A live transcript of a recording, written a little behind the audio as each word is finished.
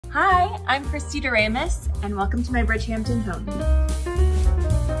Hi, I'm Christy Doremus, and welcome to my Bridgehampton home.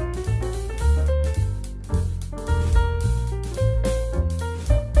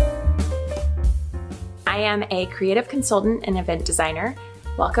 I am a creative consultant and event designer.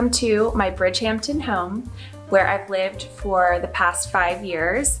 Welcome to my Bridgehampton home, where I've lived for the past 5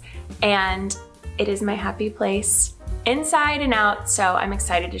 years, and it is my happy place inside and out, so I'm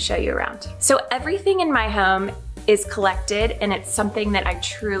excited to show you around. So everything in my home is collected, and it's something that I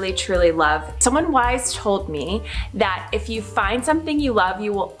truly, truly love. Someone wise told me that if you find something you love,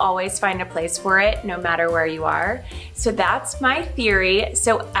 you will always find a place for it, no matter where you are. So that's my theory.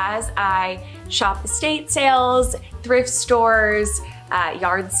 So as I shop estate sales, thrift stores,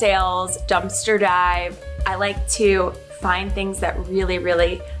 yard sales, dumpster dive, I like to find things that really,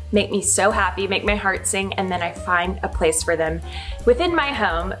 really make me so happy, make my heart sing, and then I find a place for them within my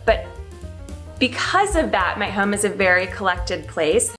home. But because of that, my home is a very collected place.